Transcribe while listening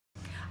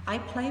I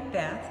play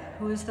Beth,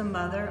 who is the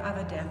mother of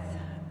a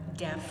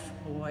deaf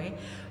boy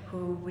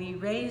who we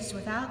raised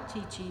without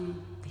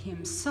teaching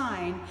him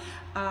sign,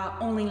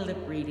 only lip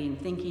reading,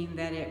 thinking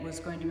that it was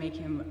going to make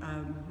him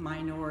a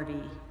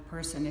minority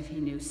person if he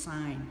knew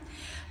sign.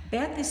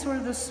 Beth is sort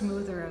of the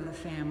smoother of the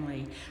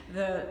family.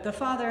 The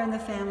father in the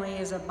family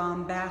is a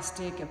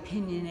bombastic,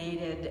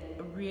 opinionated,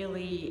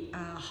 really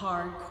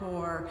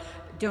hardcore,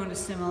 don't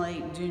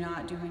assimilate, do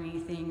not do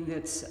anything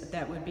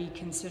that would be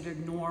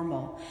considered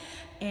normal.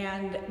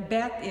 And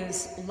Beth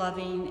is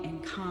loving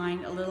and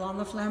kind, a little on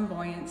the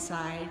flamboyant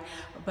side,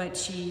 but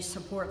she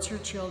supports her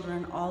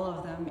children, all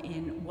of them,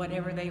 in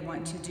whatever they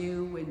want to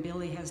do. When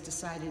Billy has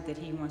decided that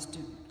he wants to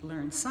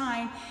learn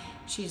sign,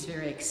 she's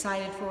very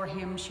excited for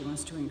him. She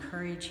wants to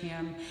encourage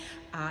him,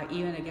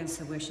 even against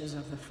the wishes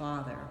of the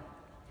father.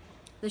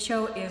 The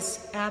show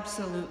is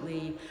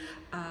absolutely,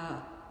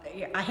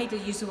 I hate to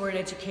use the word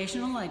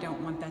educational, I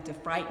don't want that to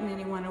frighten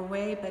anyone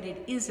away, but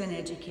it is an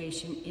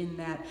education in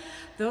that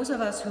those of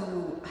us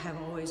who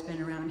have always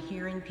been around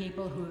hearing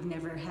people, who have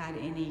never had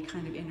any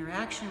kind of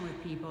interaction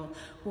with people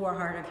who are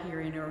hard of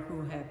hearing or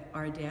who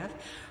are deaf,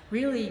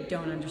 really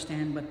don't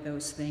understand what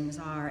those things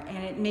are.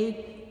 And it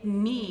made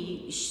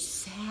me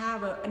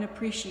have an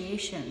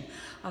appreciation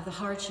of the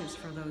hardships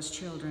for those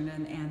children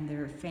and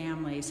their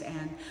families,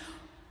 and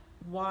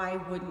why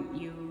wouldn't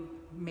you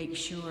make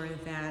sure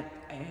that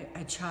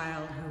a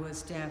child who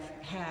was deaf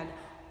had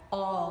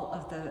all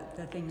of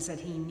the things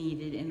that he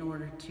needed in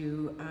order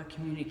to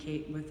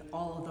communicate with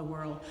all of the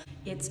world.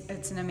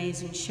 It's an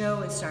amazing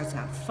show. It starts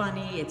out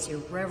funny, it's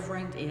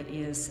irreverent, it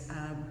is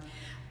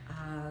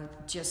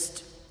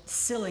just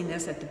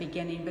silliness at the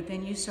beginning, but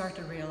then you start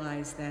to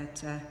realize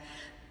that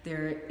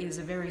there is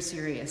a very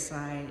serious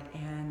side,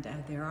 and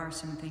there are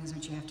some things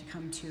which you have to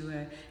come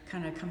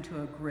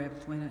to a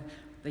grip when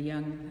the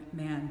young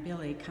man,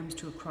 Billy, comes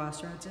to a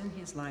crossroads in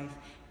his life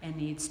and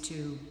needs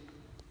to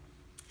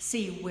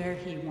see where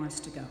he wants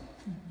to go.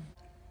 Mm-hmm.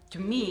 To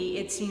me,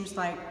 it seems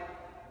like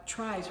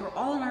tribes, we're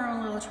all in our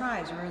own little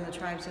tribes. We're in the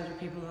tribes that are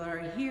people that are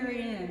hearing,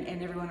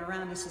 and everyone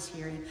around us is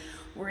hearing.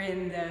 We're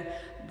in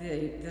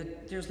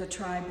there's the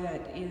tribe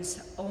that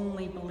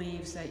only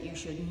believes that you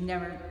should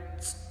never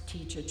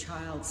teach a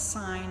child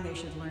sign. They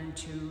should learn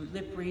to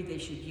lip read. They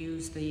should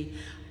use the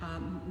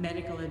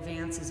medical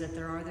advances that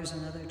there are. There's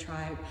another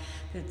tribe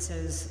that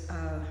says,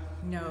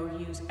 no,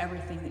 use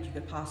everything that you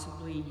could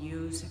possibly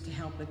use to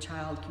help a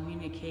child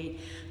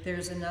communicate.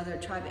 There's another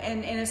tribe,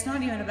 and it's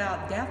not even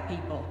about deaf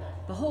people.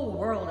 The whole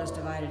world is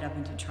divided up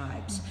into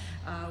tribes,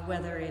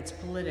 whether it's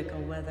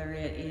political, whether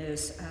it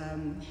is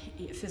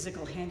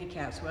physical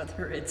handicaps,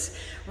 whether it's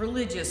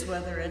religious,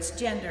 whether it's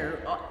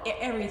gender,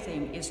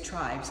 everything is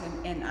tribes.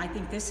 And I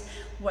think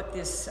what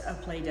this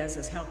play does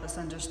is help us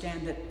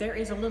understand that there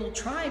is a little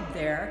tribe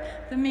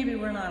there that maybe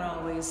we're not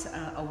always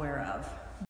aware of.